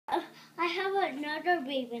another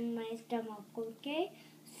baby in my stomach, okay?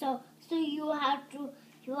 So you have to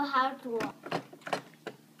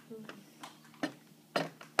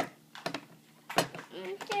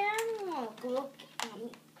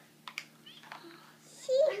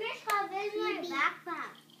Anushka, where's my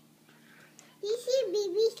backpack?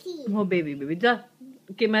 BBC. हो baby जा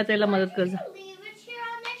की मैं त्याला मदत कर जा. Leave it here,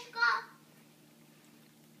 Anushka.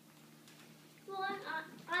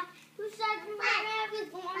 Who said my hair was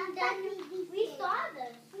gone? Then we saw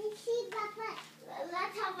this.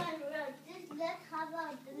 Let's have a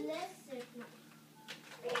listen.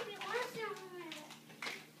 Baby, what's your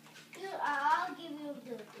I'll give you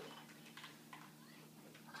the.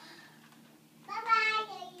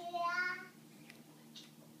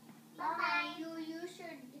 Bye. You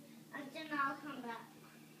should, and then I'll come back.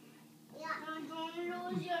 Yeah. Now don't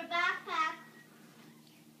lose your backpack.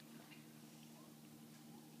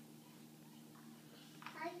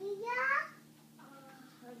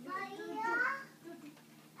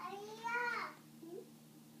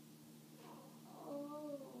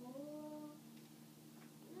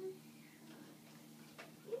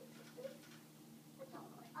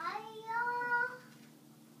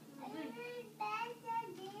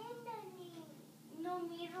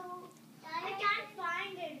 I can't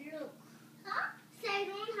find it. Look. Huh? So I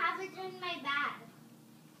don't have it in my bag.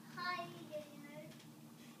 Hi, see,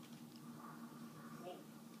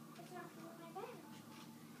 it's not in my bag.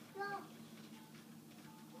 No.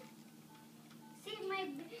 See,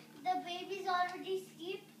 the baby's already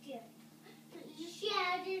slept here. She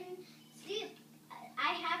hadn't sleep.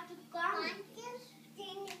 I have to come.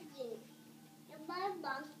 Thank you.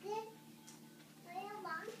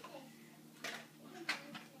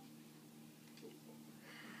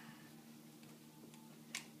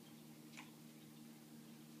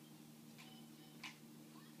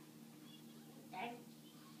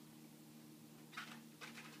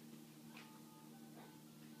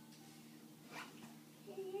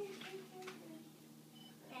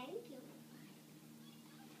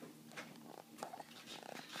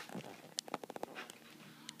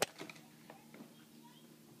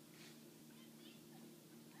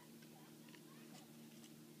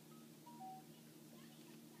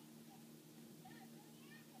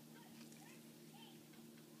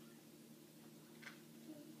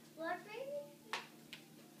 What baby?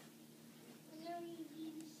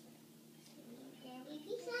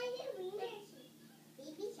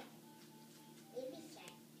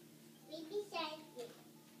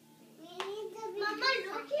 Mama,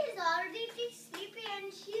 look, he's already sleepy and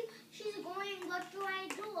she's going. What do?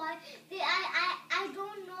 I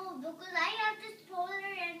don't know because I have to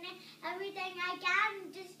stroller and everything. I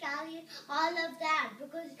can't just carry all of that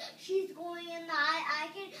because she's going and I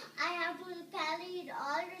have to carry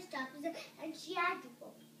all the stuff and she had to go.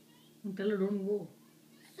 Tell her don't go.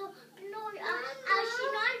 So no,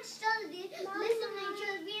 she's not still listening.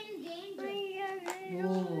 She'll be in danger.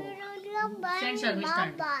 Oh. Send Sharmish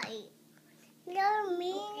stand.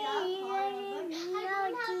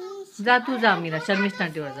 जा तू जा मीरा शर्मिष्ठ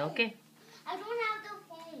आंटीवर जा okay. I don't have the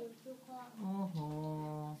phone to call. ओहो.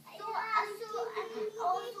 So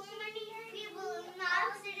many people now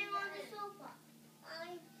sitting on the sofa.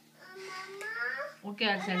 Mama. Okay,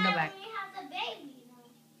 I'll send her back. We have the baby now.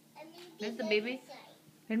 Where's the baby?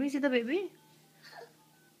 Let me see the baby.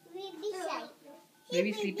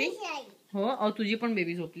 Baby sleeping? हो और तुझी पण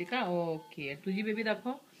baby झोपली का? Okay. तुझी baby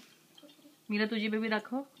दाखव. मीरा तुझी baby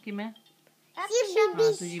दाखव की मैं. हाँ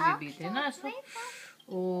तुझी बेबी इथे ना असं.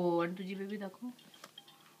 ओ आणि तुझी बेबी दाखव.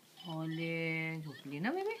 ओले झोपली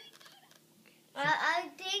ना baby. I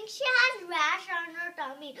think she has rash on her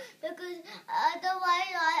tummy because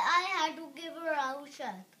otherwise I had to give her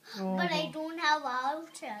voucher. Oh. But I don't have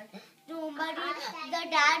voucher. Nobody, the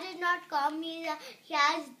dad is not come. He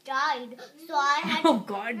has died. So I had. Oh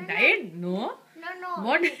God, died? No. No.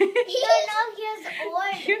 What? No, he is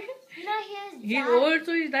old. No, he is. He old,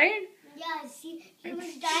 so he died. Yes, he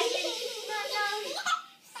was died.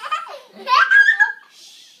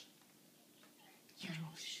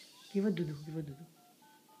 Give a dudu. Give a dudu.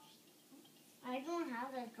 I don't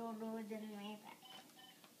have that Dodo in my bag.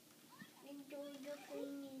 Dodo for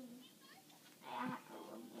me. I have to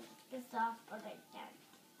remove this off, but I can't.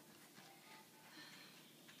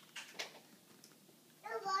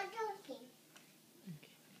 Okay.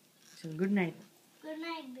 So good night. Good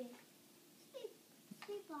night, babe.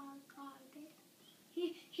 Sleep on, babe.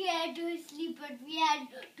 He had to sleep, but we had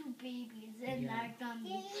two babies in our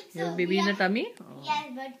tummy. You have a baby in the tummy? Oh. Yes,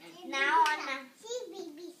 but now on a...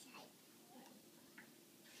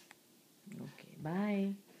 Okay,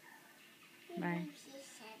 bye. Bye.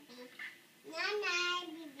 Night,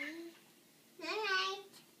 baby.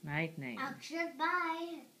 Night name. Akshat,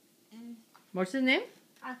 bye. What's his name?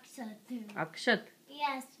 Akshat. Akshat.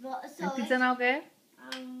 Yes, but so आणि तिचं नाव काय आहे?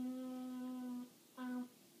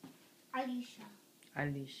 Alisha.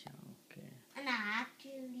 Alisha. Okay. And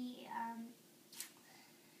actually,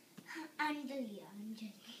 Anjali.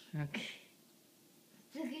 Okay.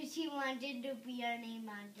 Because she wanted to be her name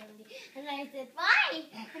Anjali. And I said, why?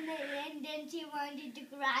 And then she wanted to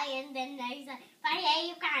cry. And then I said, why are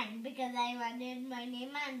you crying? Because I wanted my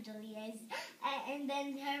name Anjali. And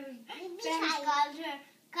then her friends called her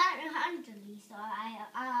Anjali. So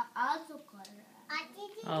I also called her.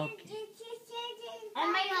 Okay.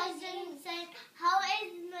 And my husband said, how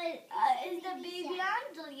is the baby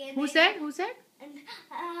Anjali? And Who said? Who said? And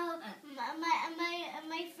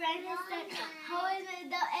my friend has said, how is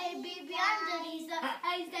the baby Anjali? So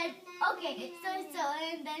I said, okay, so,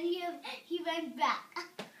 and then he went back.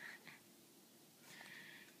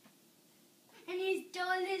 And he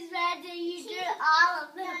told his friends that he did all of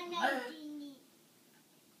them.